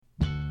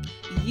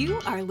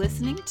You are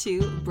listening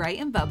to Bright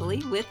and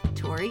Bubbly with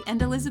Tori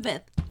and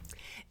Elizabeth.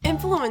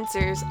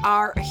 Influencers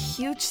are a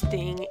huge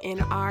thing in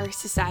our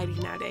society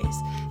nowadays.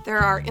 There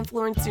are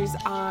influencers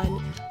on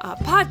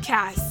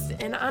podcasts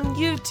and on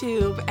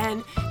YouTube,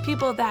 and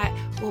people that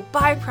will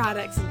buy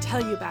products and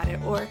tell you about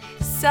it, or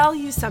sell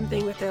you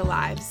something with their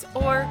lives,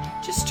 or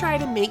just try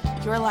to make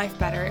your life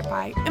better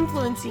by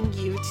influencing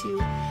you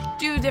to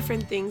do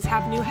different things,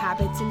 have new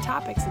habits and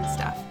topics and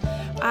stuff.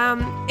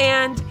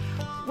 And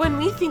when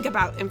we think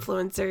about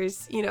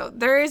influencers, you know,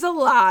 there is a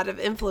lot of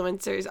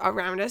influencers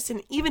around us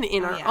and even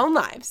in our own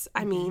lives.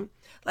 I mean,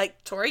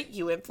 like, Tori,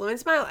 you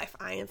influence my life.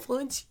 I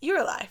influence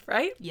your life,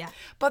 right? Yeah.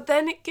 But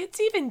then it gets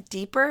even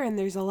deeper and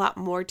there's a lot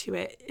more to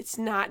it. It's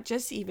not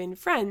just even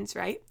friends,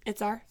 right?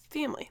 It's our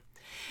family.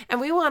 And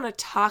we want to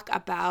talk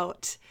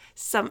about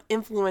some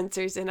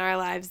influencers in our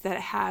lives that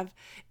have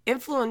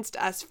influenced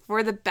us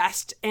for the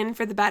best and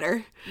for the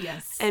better.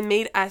 Yes. And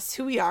made us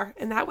who we are.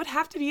 And that would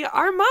have to be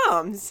our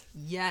moms.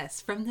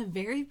 Yes. From the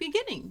very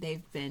beginning,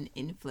 they've been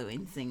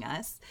influencing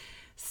us.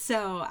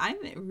 So I'm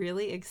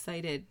really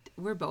excited.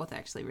 We're both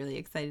actually really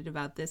excited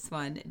about this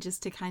one,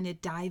 just to kind of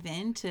dive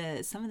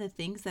into some of the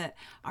things that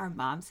our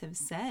moms have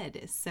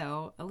said.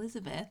 So,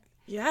 Elizabeth.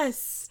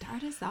 Yes.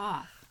 Start us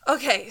off.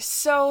 Okay,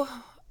 so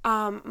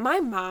my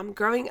mom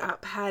growing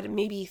up had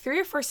maybe 3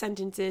 or 4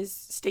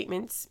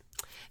 statements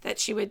that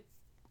she would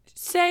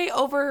say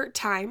over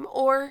time,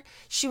 or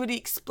she would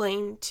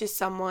explain to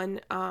someone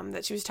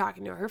that she was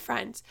talking to, her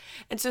friends.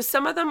 And so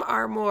some of them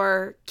are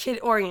more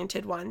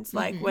kid-oriented ones,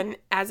 like when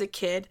as a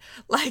kid,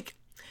 like,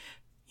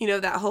 you know,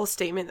 that whole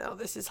statement, oh,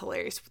 this is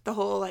hilarious, the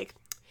whole, like,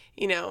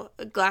 you know,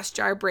 a glass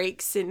jar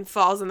breaks and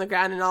falls on the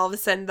ground and all of a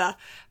sudden the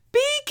be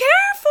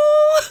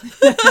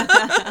careful.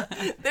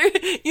 There,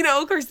 you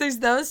know, of course, there's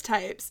those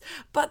types.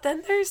 But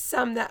then there's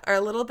some that are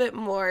a little bit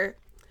more,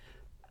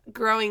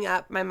 growing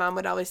up, my mom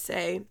would always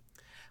say,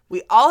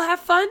 we all have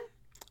fun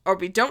or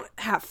we don't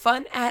have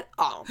fun at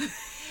all.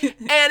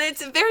 And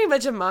it's very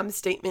much a mom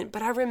statement,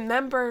 but I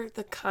remember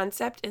the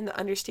concept and the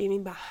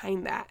understanding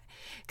behind that.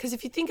 Because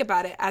if you think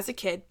about it, as a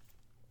kid,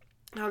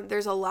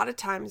 there's a lot of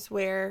times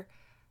where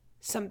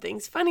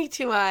something's funny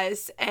to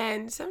us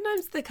and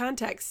sometimes the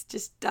context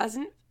just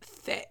doesn't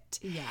fit.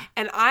 Yeah.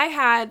 And I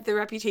had the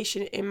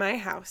reputation in my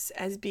house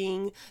as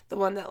being the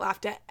one that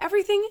laughed at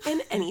everything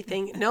and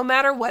anything, no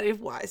matter what it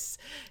was.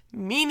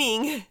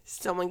 Meaning,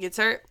 someone gets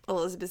hurt,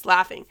 Elizabeth's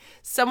laughing.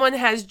 Someone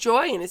has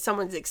joy and if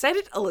someone's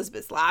excited,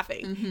 Elizabeth's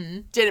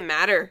laughing. Didn't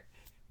matter.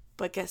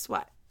 But guess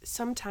what?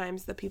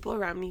 Sometimes the people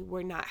around me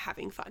were not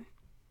having fun.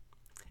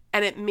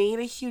 And it made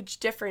a huge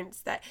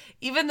difference that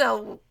even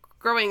though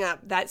growing up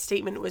that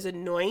statement was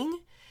annoying,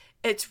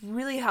 it's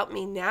really helped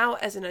me now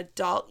as an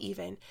adult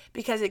even,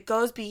 because it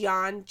goes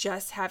beyond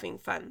just having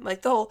fun.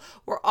 Like the whole,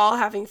 we're all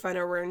having fun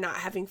or we're not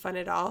having fun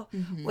at all.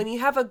 When you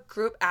have a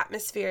group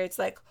atmosphere, it's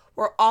like,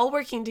 we're all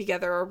working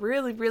together, or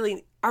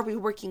really, are we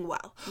working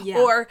well? Yeah.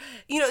 Or,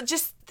 you know,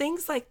 just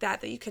things like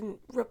that you can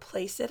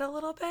replace it a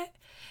little bit.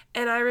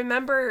 And I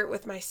remember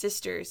with my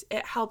sisters,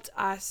 it helped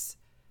us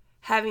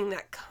having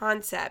that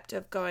concept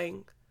of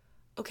going,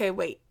 okay,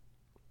 wait,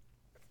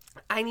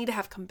 I need to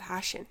have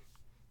compassion.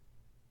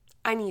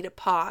 I need to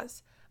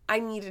pause. I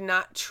need to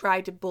not try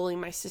to bully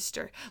my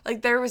sister.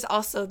 Like there was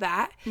also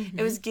that.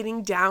 It was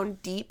getting down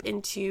deep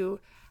into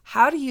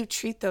how do you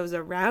treat those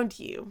around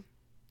you?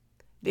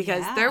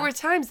 Because there were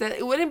times that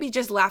it wouldn't be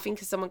just laughing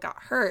because someone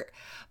got hurt.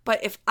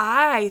 But if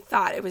I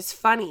thought it was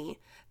funny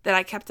that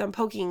I kept on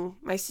poking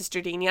my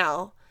sister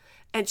Danielle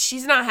and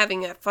she's not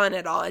having fun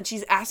at all and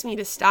she's asked me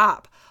to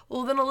stop,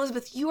 well, then,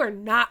 Elizabeth, you are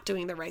not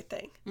doing the right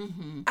thing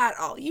at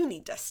all. You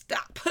need to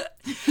stop.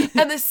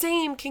 And the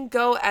same can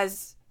go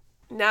as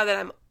now that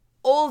I'm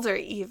older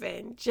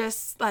even,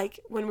 just like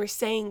when we're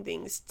saying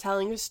things,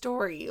 telling a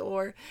story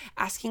or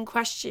asking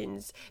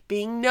questions,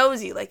 being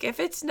nosy. Like if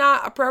it's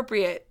not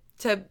appropriate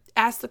to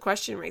ask the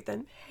question right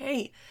then,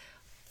 hey,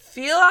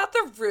 feel out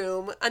the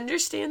room,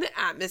 understand the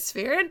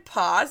atmosphere, and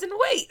pause and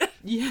wait.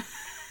 Yeah.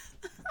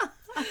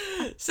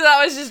 So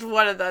that was just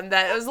one of them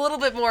that it was a little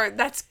bit more,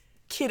 that's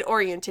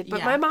kid-oriented.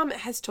 But my mom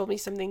has told me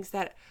some things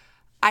that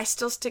I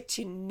still stick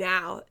to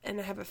now and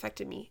have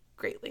affected me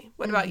greatly.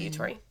 What about you,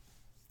 Tori?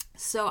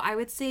 So I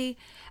would say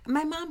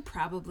my mom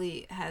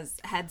probably has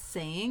had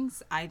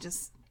sayings. I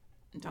just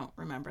don't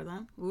remember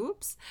them.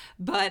 Whoops.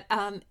 But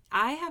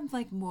I have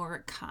like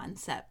more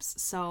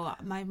concepts. So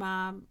my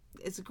mom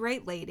is a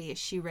great lady.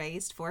 She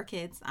raised 4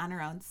 kids on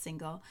her own,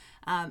 single,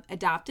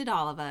 adopted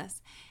all of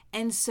us.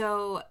 And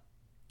so,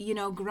 you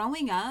know,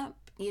 growing up,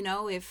 you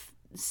know, if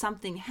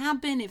something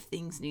happened, if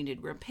things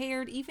needed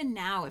repaired, even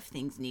now if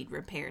things need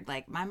repaired,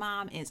 like my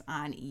mom is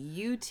on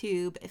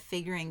YouTube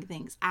figuring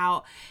things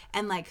out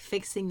and like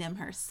fixing them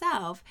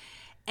herself.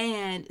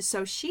 And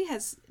so she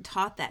has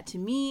taught that to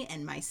me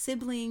and my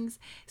siblings.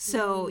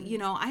 So, you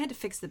know, I had to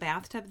fix the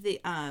bathtub,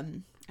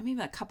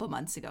 a couple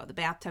months ago, the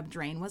bathtub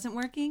drain wasn't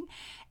working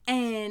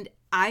and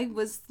I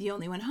was the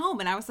only one home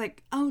and I was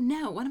like, oh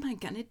no, what am I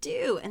going to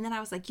do? And then I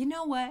was like, you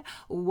know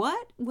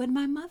what would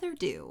my mother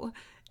do?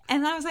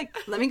 And I was like,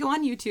 let me go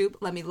on YouTube.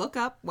 Let me look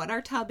up what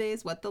our tub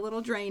is, what the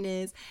little drain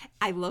is.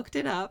 I looked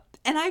it up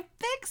and I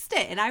fixed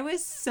it. And I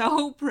was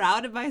so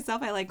proud of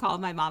myself. I like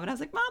called my mom and I was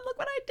like, Mom, look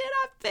what I did.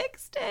 I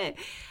fixed it.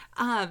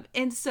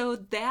 And so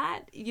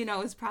that, you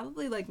know, is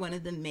probably like one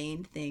of the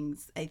main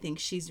things I think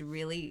she's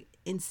really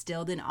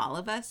instilled in all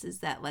of us is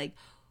that, like,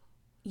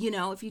 you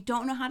know, if you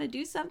don't know how to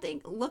do something,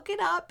 look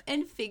it up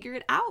and figure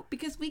it out,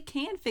 because we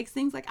can fix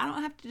things. Like, I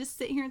don't have to just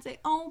sit here and say,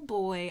 oh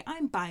boy,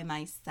 I'm by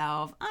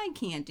myself, I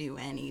can't do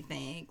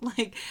anything.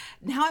 Like,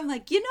 now I'm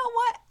like, you know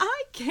what?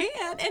 I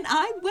can and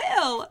I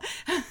will.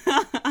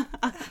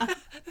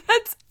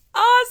 That's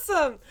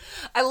awesome.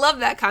 I love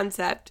that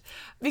concept,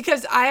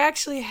 because I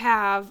actually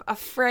have a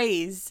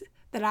phrase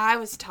that I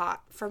was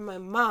taught from my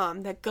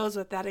mom that goes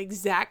with that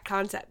exact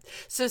concept.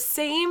 So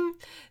same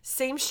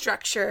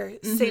structure,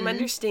 same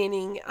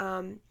understanding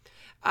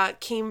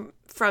came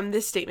from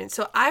this statement.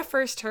 So I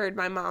first heard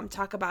my mom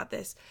talk about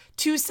this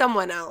to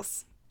someone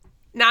else.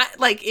 Not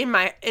like in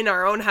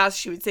our own house,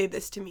 she would say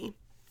this to me.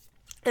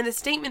 And the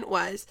statement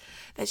was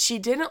that she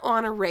didn't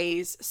want to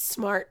raise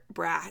smart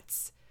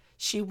brats.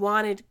 She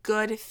wanted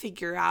good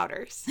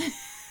figure-outers.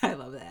 I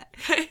love that.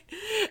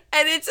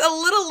 And it's a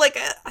little like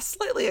a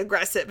slightly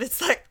aggressive. It's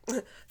like,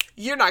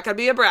 you're not going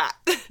to be a brat.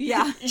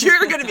 Yeah. You're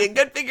going to be a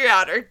good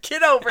figure-outer.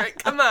 Get over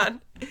it. Come on.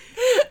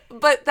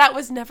 But that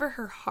was never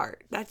her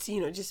heart. That's,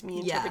 you know, just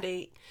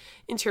me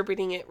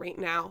interpreting it right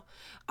now.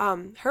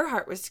 Her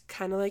heart was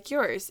kind of like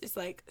yours. It's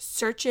like,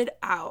 search it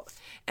out.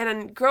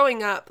 And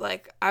growing up,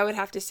 like, I would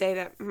have to say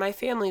that my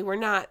family, we're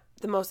not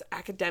the most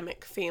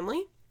academic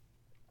family.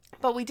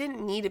 But we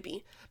didn't need to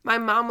be. My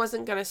mom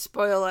wasn't going to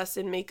spoil us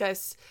and make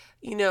us,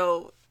 you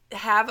know,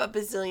 have a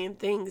bazillion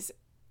things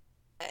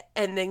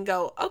and then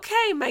go,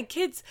 okay, my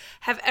kids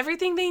have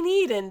everything they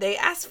need and they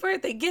ask for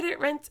it, they get it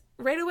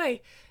right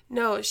away.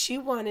 No, she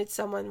wanted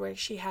someone where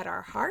she had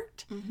our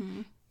heart,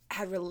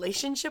 had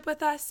relationship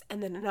with us,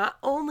 and then not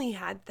only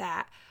had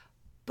that,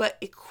 but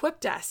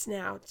equipped us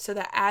now so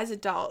that as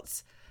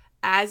adults,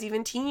 as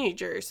even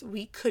teenagers,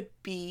 we could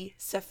be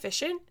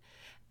sufficient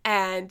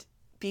and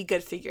be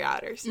good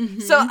figure-outers.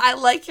 So I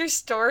like your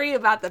story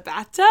about the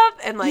bathtub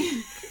and like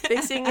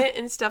fixing it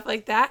and stuff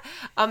like that.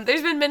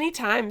 There's been many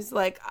times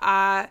like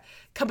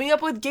coming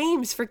up with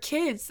games for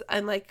kids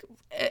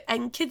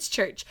and kids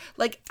church.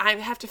 Like, I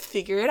have to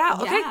figure it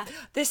out. Okay,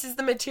 this is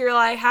the material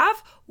I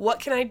have. What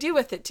can I do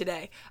with it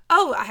today?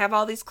 Oh, I have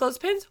all these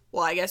clothespins.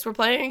 Well, I guess we're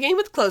playing a game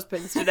with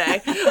clothespins today.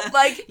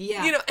 Like,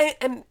 you know,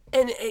 and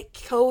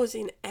it goes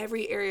in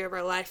every area of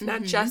our life,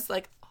 not just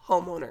like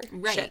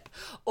homeownership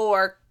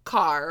or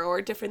car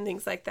or different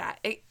things like that.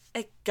 It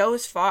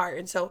goes far.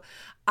 And so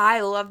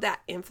I love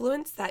that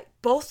influence that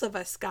both of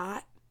us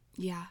got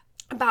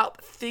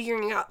about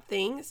figuring out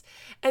things.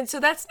 And so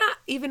that's not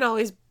even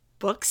always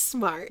book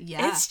smart.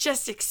 It's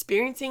just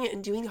experiencing it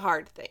and doing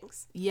hard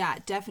things. Yeah,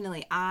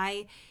 definitely.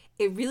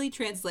 It really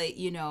translates,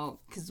 you know,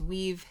 because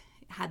we've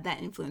had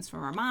that influence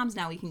from our moms.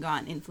 Now we can go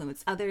out and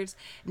influence others.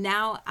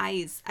 Now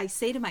I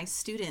say to my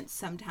students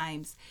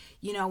sometimes,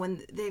 you know,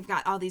 when they've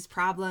got all these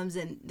problems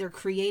and they're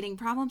creating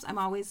problems, I'm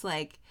always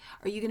like,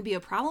 are you going to be a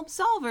problem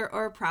solver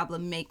or a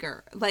problem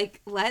maker?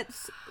 Like,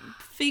 let's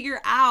figure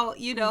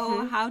out, you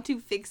know, how to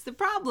fix the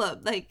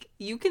problem. Like,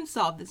 you can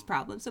solve this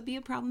problem, so be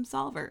a problem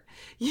solver,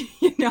 you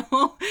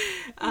know?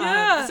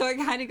 So it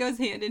kind of goes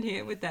hand in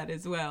hand with that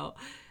as well.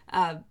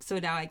 So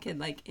now I can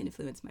like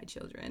influence my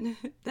children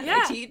that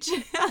I teach.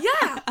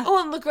 Oh,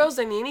 and the girls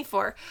I nanny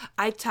for,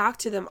 I talk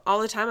to them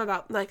all the time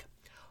about like,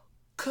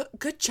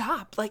 good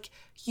job. Like,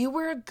 you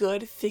were a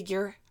good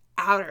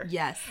figure-outer.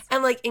 Yes.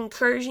 And like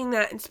encouraging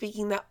that and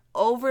speaking that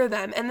over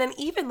them. And then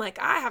even like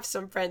I have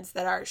some friends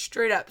that are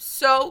straight up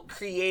so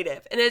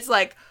creative. And it's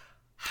like,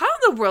 how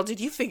in the world did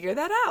you figure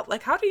that out?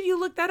 Like, how did you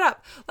look that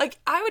up? Like,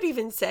 I would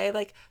even say,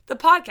 like, the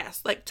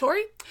podcast. Like,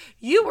 Tori,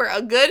 you were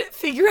a good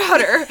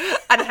figure-outer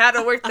on how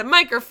to work the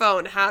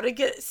microphone, how to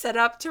get set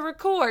up to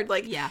record.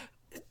 Like,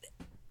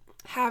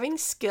 having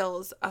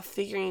skills of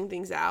figuring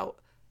things out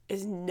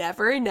is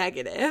never a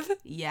negative.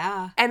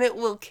 Yeah. And it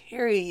will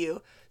carry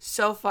you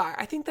so far.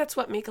 I think that's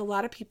what make a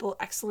lot of people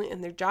excellent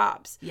in their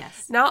jobs.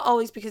 Yes. Not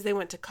always because they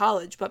went to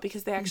college, but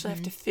because they actually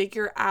have to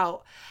figure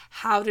out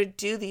how to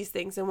do these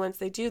things. And once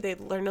they do, they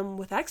learn them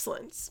with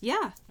excellence.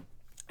 Yeah.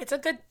 It's a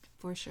good,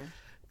 for sure,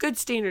 good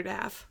standard to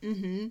have.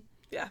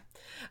 Yeah.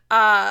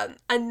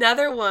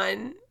 Another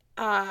one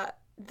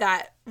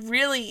that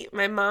really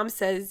my mom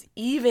says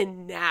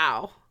even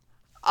now,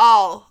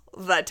 all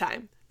the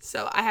time.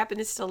 So I happen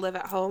to still live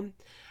at home.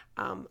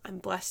 I'm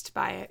blessed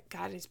by it.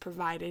 God has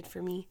provided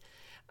for me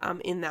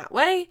in that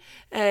way.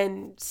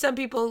 And some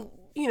people,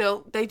 you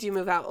know, they do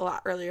move out a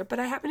lot earlier, but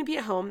I happen to be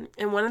at home.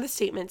 And one of the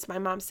statements my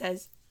mom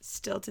says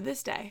still to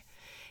this day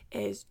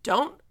is,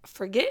 don't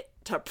forget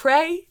to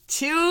pray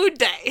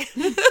today.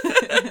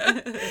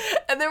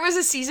 And there was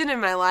a season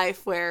in my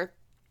life where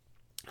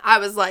I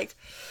was like,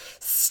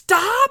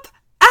 stop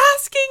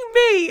asking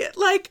me.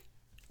 Like,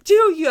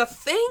 do you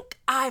think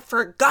I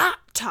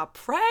forgot to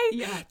pray?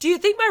 Yeah. Do you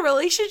think my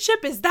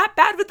relationship is that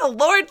bad with the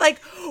Lord? Like,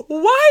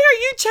 why are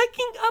you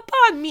checking up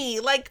on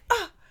me? Like,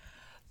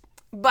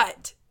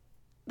 But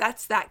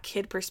that's that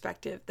kid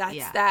perspective.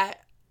 That's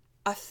that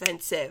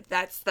offensive.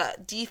 That's the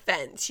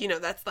defense. You know,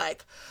 that's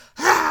like,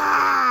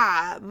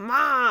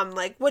 Mom,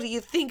 like, what do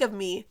you think of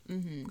me?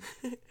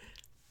 Mm-hmm.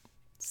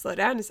 Slow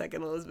down a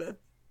second, Elizabeth.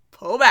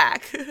 Pull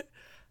back.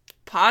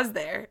 Pause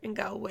there and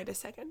go, wait a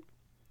second.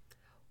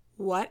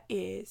 What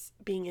is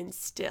being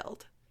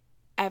instilled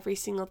every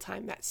single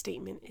time that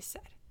statement is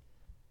said?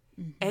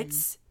 Mm-hmm.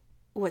 It's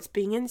what's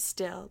being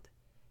instilled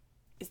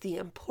is the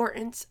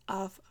importance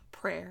of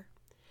prayer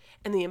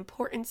and the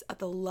importance of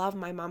the love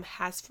my mom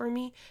has for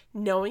me,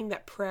 knowing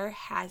that prayer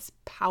has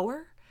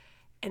power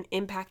and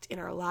impact in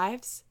our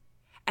lives,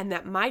 and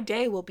that my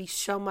day will be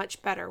so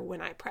much better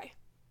when I pray.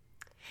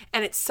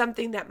 And it's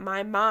something that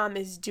my mom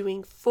is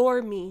doing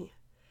for me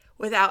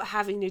without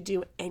having to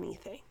do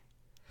anything.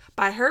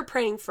 By her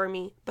praying for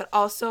me, but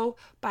also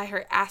by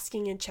her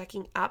asking and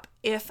checking up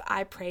if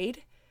I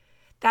prayed.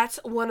 That's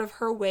one of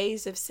her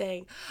ways of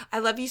saying, I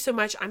love you so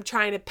much, I'm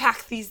trying to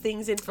pack these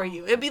things in for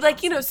you. It'd be like,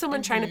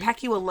 someone trying to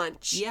pack you a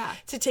lunch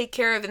to take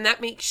care of, and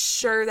that makes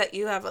sure that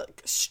you have a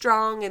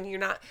strong and you're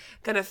not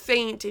going to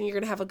faint and you're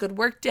going to have a good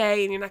work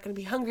day and you're not going to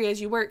be hungry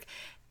as you work.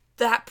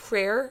 That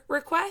prayer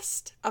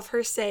request of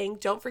her saying,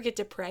 don't forget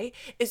to pray,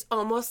 is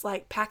almost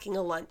like packing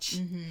a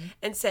lunch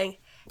and saying,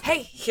 hey,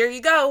 here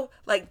you go.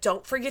 Like,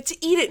 don't forget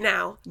to eat it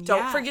now.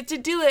 Don't forget to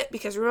do it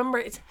because remember,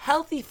 it's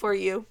healthy for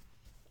you.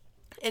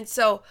 And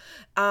so,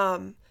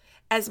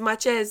 as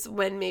much as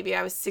when maybe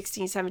I was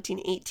 16,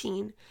 17,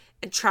 18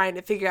 and trying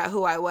to figure out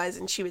who I was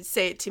and she would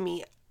say it to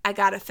me, I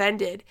got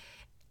offended.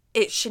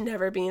 It should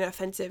never be an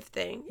offensive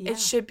thing. Yeah. It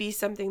should be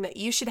something that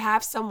you should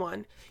have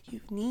someone,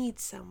 you need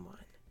someone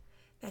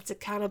that's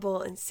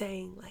accountable and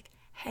saying like,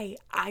 hey,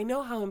 I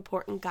know how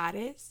important God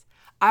is.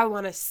 I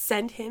want to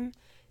send him.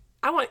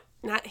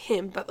 Not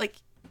him, but like,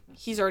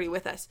 he's already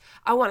with us.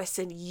 I want to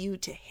send you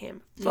to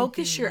him.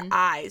 Focus your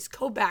eyes.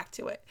 Go back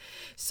to it.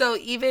 So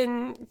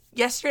even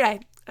yesterday,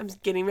 I'm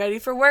getting ready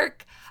for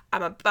work.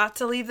 I'm about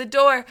to leave the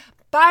door.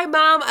 Bye,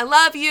 Mom. I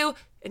love you.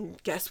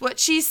 And guess what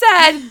she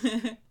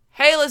said?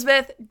 Hey,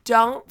 Elizabeth,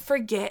 don't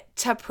forget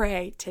to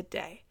pray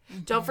today.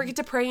 Don't forget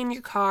to pray in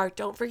your car.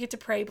 Don't forget to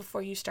pray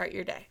before you start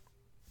your day.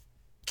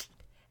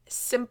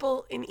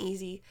 Simple and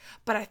easy,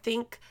 but I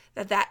think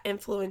that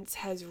influence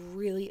has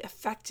really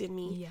affected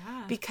me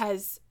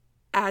because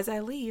as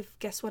I leave,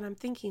 guess what I'm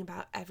thinking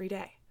about every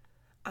day?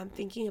 I'm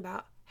thinking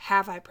about,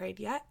 have I prayed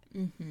yet?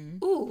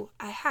 Mm-hmm. Ooh,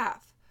 I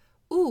have.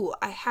 Ooh,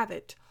 I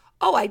haven't.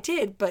 Oh, I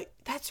did, but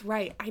that's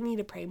right. I need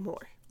to pray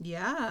more.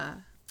 Yeah.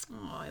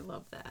 Oh, I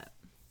love that.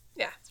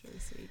 Yeah. It's really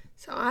sweet.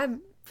 So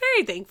I'm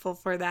very thankful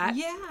for that.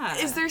 Yeah.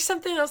 Is there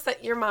something else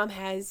that your mom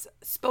has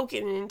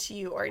spoken into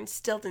you or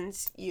instilled in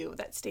you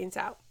that stands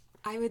out?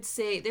 I would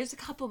say there's a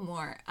couple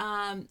more.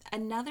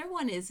 Another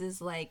one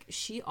is like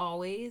she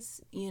always,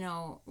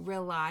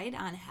 relied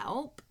on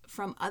help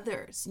from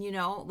others,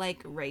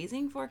 like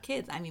raising 4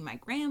 kids. I mean, my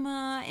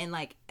grandma and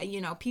like,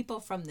 people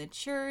from the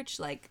church,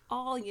 like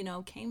all,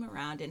 came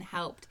around and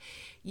helped,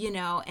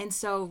 and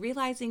so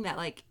realizing that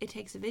like it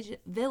takes a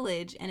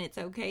village and it's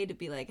okay to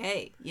be like,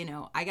 hey,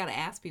 I got to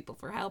ask people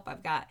for help.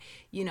 I've got,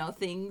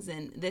 things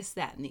and this,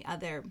 that, and the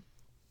other.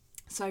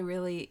 So I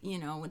really,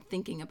 when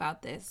thinking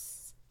about this,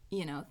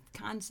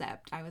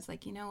 concept, I was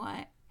like, you know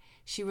what?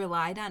 She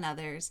relied on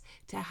others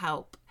to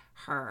help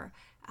her.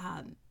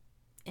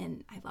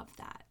 And I love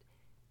that.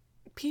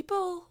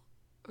 People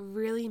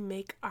really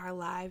make our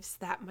lives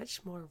that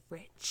much more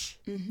rich.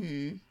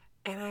 Mm-hmm.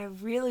 And I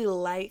really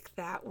like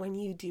that when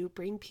you do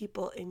bring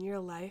people in your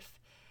life,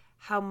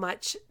 how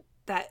much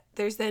that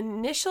there's the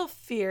initial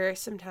fear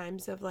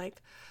sometimes of like,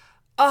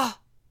 oh,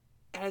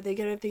 are they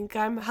going to think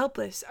I'm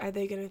helpless? Are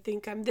they going to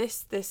think I'm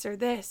this, or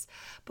this?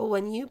 But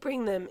when you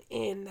bring them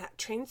in, that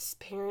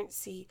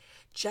transparency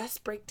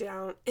just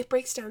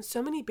breaks down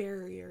so many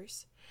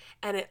barriers.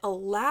 And it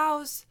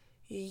allows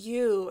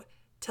you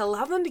to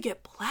allow them to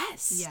get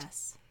blessed.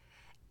 Yes.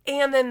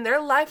 And then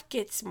their life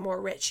gets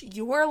more rich.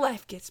 Your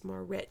life gets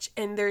more rich.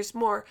 And there's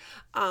more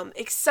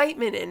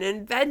excitement and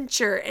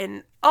adventure.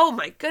 And oh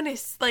my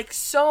goodness, like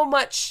so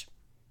much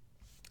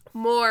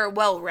more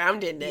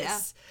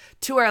well-roundedness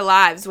to our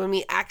lives when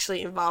we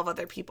actually involve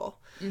other people.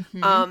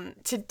 Mm-hmm.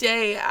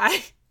 Today,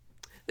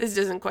 this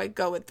doesn't quite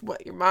go with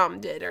what your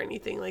mom did or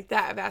anything like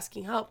that of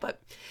asking help,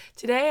 but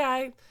today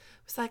I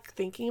was like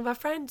thinking of a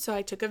friend, so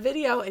I took a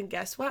video and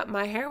guess what?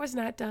 My hair was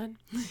not done.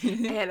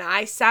 And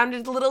I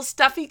sounded a little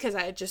stuffy because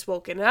I had just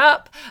woken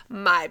up.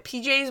 My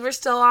PJs were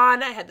still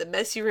on. I had the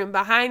messy room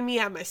behind me.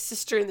 I had my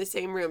sister in the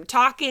same room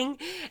talking.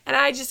 And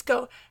I just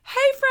go,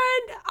 hey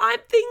friend, I'm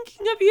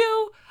thinking of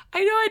you.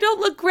 I know I don't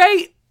look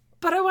great,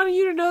 but I wanted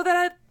you to know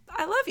that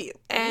I love you.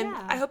 And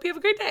I hope you have a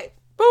great day.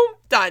 Boom,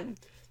 done.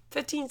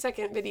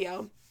 15-second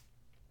video.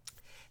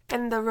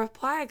 And the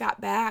reply I got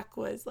back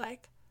was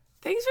like,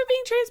 thanks for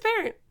being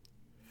transparent.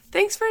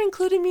 Thanks for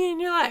including me in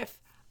your life.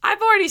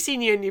 I've already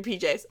seen you in your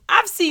PJs.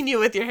 I've seen you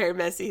with your hair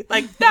messy.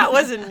 Like, that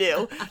wasn't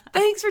new.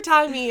 Thanks for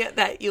telling me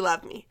that you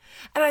love me.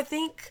 And I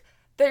think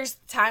there's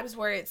times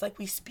where it's like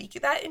we speak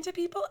that into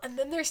people, and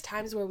then there's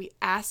times where we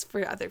ask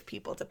for other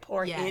people to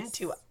pour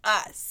into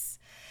us.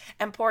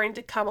 and pouring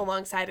to come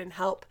alongside and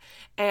help.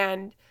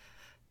 And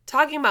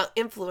talking about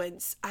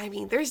influence, I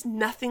mean, there's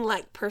nothing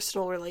like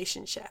personal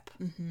relationship.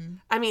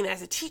 I mean,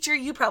 as a teacher,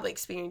 you probably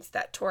experienced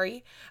that,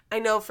 Tori. I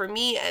know for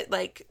me,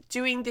 like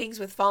doing things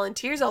with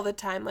volunteers all the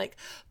time, like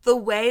the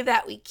way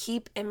that we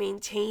keep and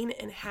maintain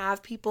and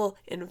have people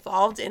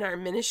involved in our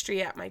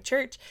ministry at my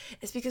church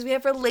is because we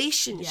have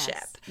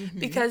relationship. Yes.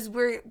 Because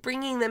we're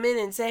bringing them in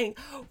and saying,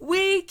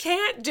 we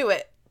can't do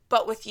it,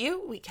 but with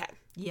you, we can.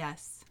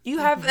 Yes. You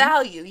have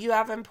value. You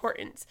have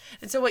importance.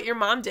 And so what your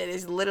mom did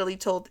is literally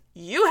told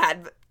you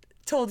have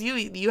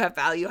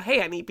value.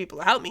 Hey, I need people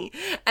to help me.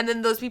 And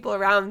then those people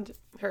around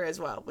her as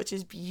well, which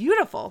is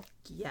beautiful.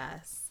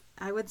 Yes.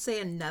 I would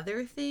say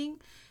another thing,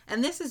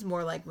 and this is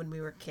more like when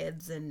we were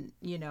kids and,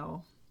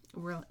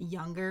 we're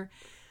younger.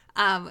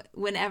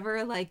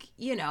 Whenever, like,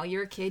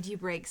 you're a kid, you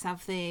break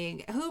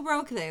something. Who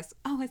broke this?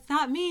 Oh, it's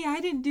not me. I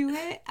didn't do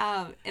it.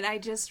 And I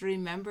just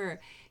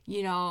remember,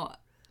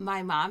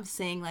 my mom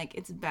saying, like,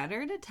 it's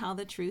better to tell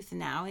the truth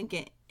now and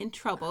get in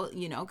trouble,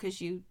 because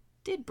you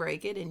did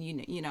break it and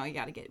you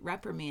got to get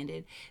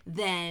reprimanded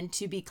than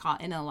to be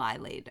caught in a lie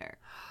later.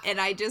 And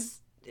I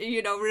just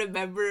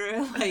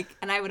remember, like,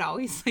 and I would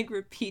always like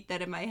repeat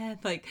that in my head,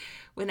 like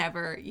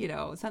whenever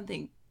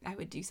something, I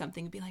would do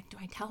something and be like, do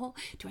I tell,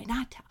 do I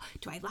not tell,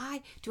 do I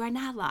lie, do I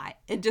not lie?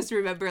 And just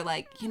remember,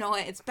 like, you know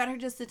what, it's better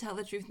just to tell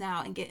the truth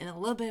now and get in a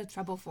little bit of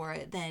trouble for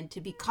it than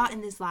to be caught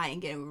in this lie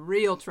and get in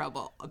real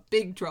trouble, a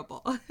big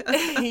trouble.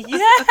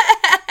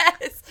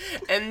 Yes.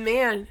 And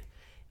man,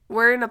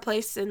 we're in a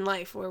place in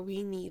life where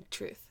we need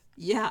truth.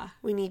 Yeah.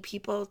 We need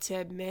people to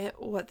admit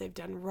what they've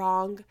done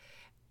wrong,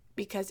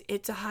 because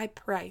it's a high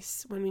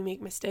price when we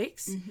make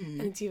mistakes,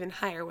 and it's even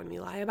higher when we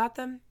lie about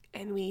them,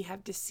 and we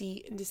have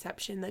deceit and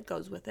deception that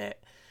goes with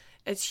it.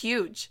 It's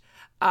huge.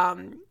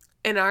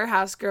 In our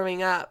house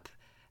growing up,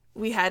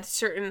 we had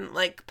certain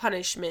like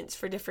punishments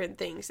for different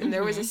things, and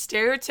there was a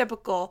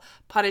stereotypical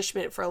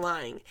punishment for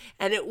lying,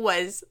 and it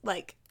was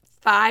like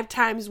 5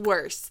 times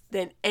worse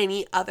than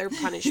any other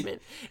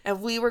punishment if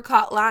we were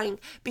caught lying,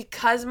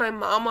 because my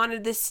mom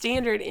wanted this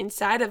standard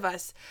inside of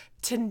us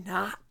to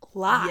not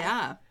lie.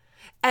 Yeah.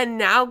 And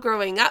now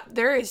growing up,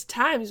 there is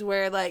times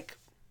where like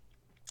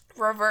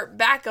revert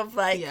back of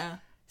like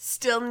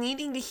still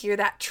needing to hear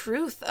that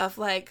truth of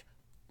like,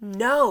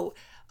 no,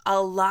 a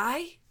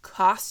lie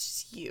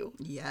costs you.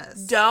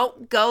 Yes.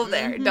 Don't go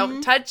there.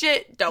 Don't touch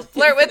it. Don't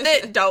flirt with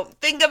it. Don't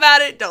think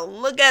about it.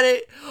 Don't look at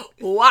it.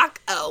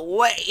 Walk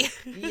away.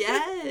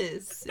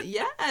 Yes.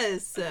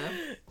 Yes.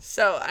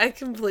 So I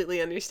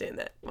completely understand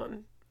that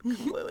one.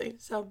 Completely.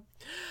 So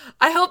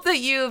I hope that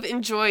you've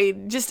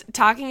enjoyed just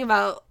talking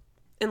about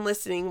and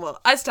listening,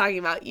 well, us talking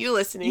about, you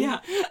listening,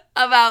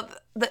 about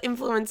the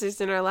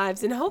influencers in our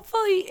lives. And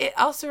hopefully it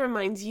also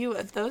reminds you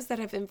of those that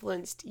have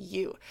influenced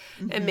you.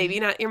 And maybe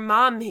not your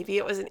mom, maybe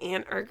it was an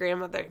aunt or a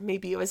grandmother,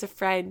 maybe it was a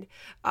friend.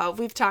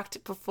 We've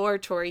talked before,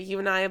 Tori, you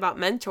and I, about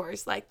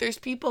mentors. Like, there's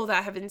people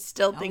that have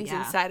instilled things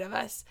inside of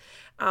us.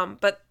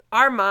 But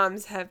our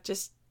moms have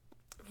just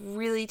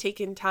really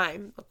taken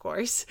time, of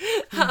course,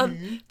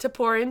 to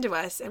pour into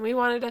us. And we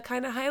wanted to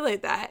kind of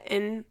highlight that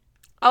and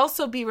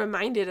also be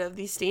reminded of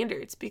these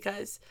standards,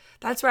 because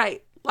that's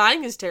right.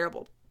 Lying is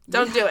terrible.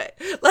 Don't do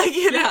it. Like,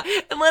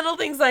 and little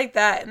things like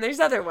that. And there's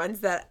other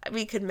ones that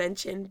we could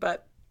mention,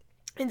 but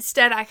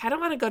instead I kind of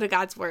want to go to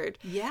God's word.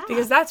 Yeah.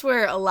 Because that's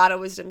where a lot of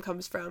wisdom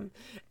comes from.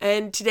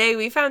 And today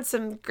we found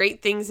some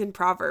great things in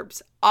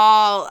Proverbs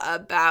all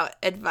about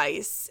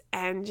advice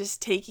and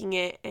just taking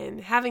it and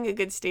having a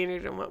good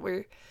standard on what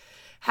we're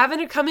having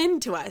to come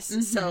into us.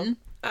 So,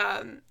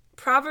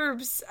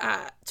 Proverbs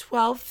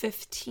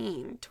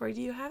 12:15. Tori,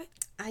 do you have it?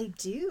 I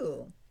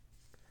do.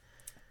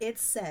 It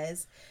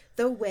says,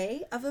 "The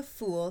way of a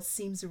fool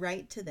seems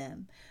right to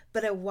them,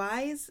 but a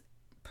wise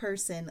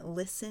person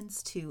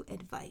listens to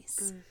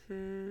advice."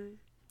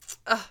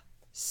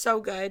 So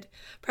good.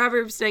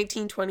 Proverbs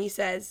 19:20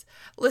 says,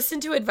 "Listen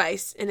to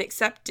advice and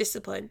accept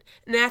discipline,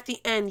 and at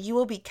the end you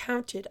will be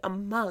counted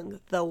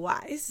among the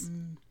wise."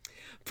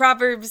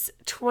 Proverbs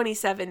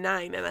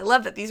 27:9, and I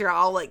love that these are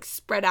all like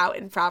spread out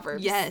in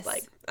Proverbs. Yes.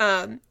 Like,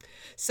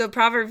 so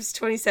Proverbs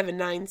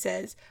 27:9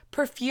 says,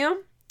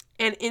 "Perfume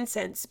and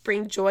incense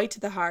bring joy to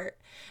the heart,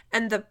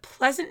 and the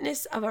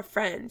pleasantness of a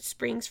friend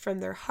springs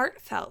from their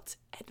heartfelt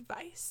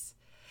advice."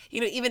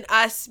 You know, even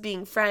us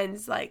being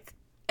friends, like,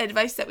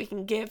 advice that we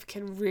can give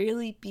can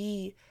really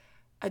be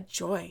a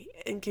joy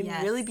and can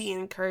really be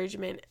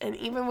encouragement. And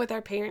even with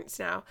our parents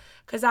now,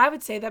 because I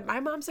would say that my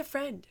mom's a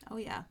friend. Oh,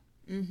 yeah.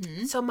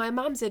 So my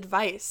mom's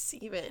advice,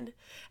 even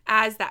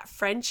as that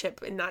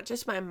friendship, and not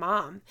just my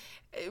mom,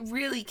 it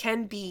really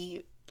can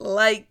be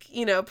like,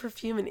 you know,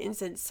 perfume and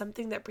incense,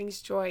 something that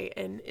brings joy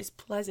and is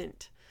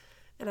pleasant.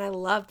 And I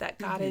love that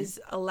God has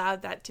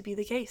allowed that to be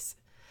the case.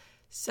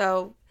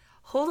 So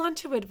hold on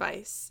to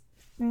advice.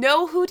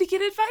 Know who to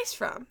get advice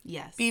from.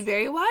 Yes. Be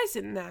very wise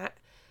in that.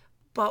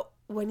 But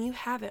when you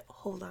have it,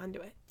 hold on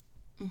to it.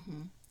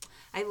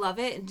 I love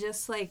it. And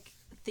just like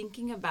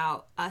thinking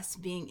about us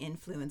being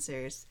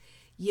influencers,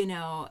 you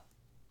know,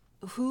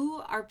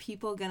 who are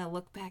people going to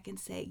look back and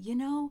say, you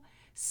know,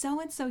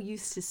 so-and-so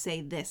used to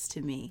say this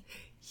to me.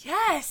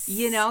 Yes.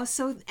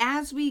 So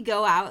as we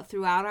go out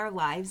throughout our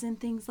lives and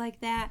things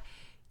like that,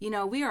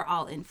 we are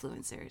all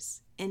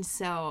influencers. And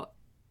so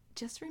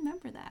just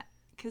remember that,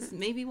 because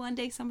maybe one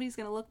day somebody's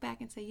going to look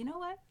back and say, you know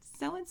what?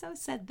 So-and-so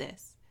said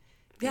this.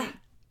 Yeah.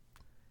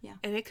 Yeah.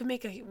 And it could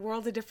make a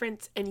world of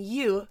difference, and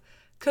you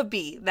could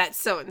be that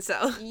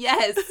so-and-so.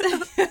 Yes.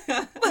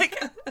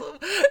 Like,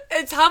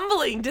 it's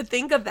humbling to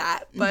think of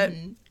that, but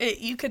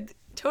you could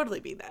totally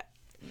be that.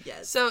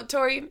 Yes. So,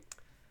 Tori,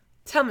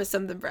 tell me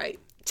something bright.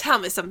 Tell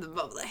me something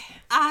bubbly.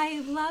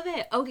 I love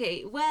it.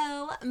 Okay,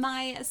 well,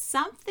 my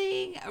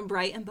something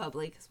bright and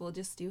bubbly, because we'll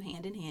just do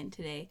hand in hand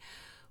today,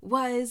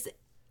 was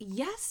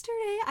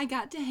yesterday I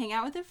got to hang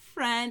out with a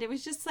friend. It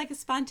was just like a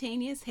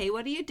spontaneous, hey,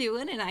 what are you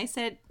doing? And I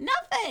said,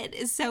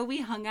 nothing. So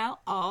we hung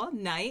out all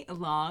night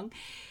long.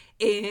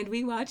 And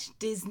we watched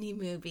Disney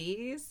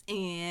movies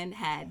and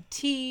had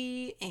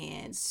tea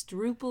and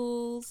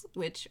strooples,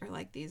 which are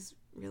like these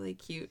really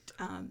cute,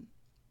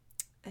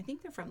 I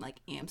think they're from like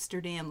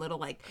Amsterdam, little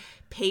like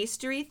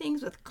pastry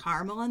things with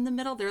caramel in the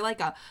middle. They're like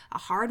a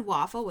hard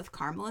waffle with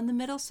caramel in the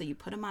middle. So you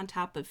put them on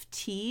top of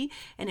tea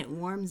and it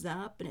warms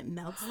up and it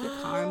melts the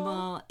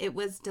caramel. It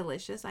was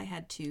delicious. I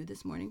had 2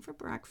 this morning for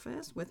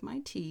breakfast with my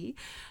tea.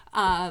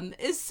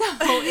 So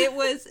it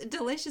was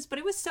delicious, but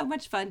it was so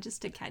much fun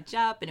just to catch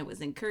up, and it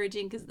was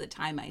encouraging because of the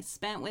time I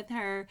spent with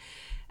her.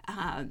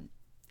 And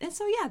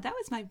so, yeah, that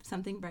was my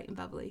something bright and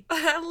bubbly.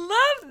 I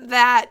love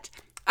that.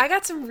 I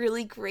got some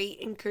really great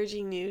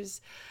encouraging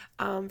news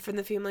from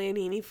the family in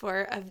Annie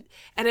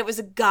and it was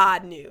a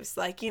God news.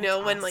 Like, That's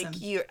when awesome.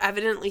 like you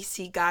evidently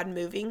see God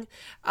moving,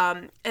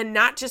 and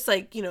not just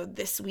like,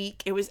 this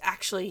week, it was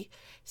actually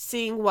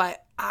seeing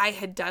what I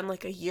had done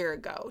like a year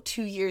ago,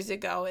 2 years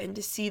ago, and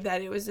to see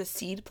that it was a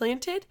seed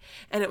planted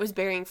and it was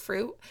bearing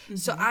fruit. Mm-hmm.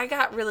 So I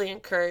got really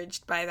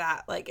encouraged by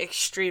that, like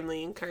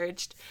extremely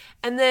encouraged.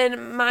 And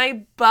then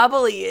my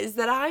bubbly is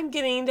that I'm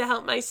getting to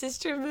help my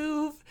sister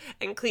move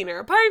and clean her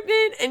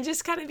apartment and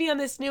just kind of be on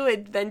this new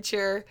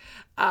adventure,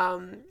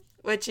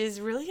 which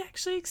is really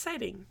actually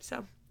exciting.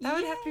 So that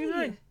would have to be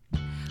mine.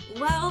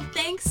 Well,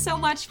 thanks so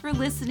much for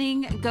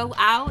listening. Go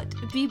out,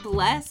 be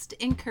blessed,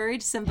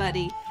 encourage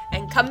somebody.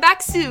 And come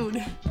back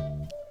soon.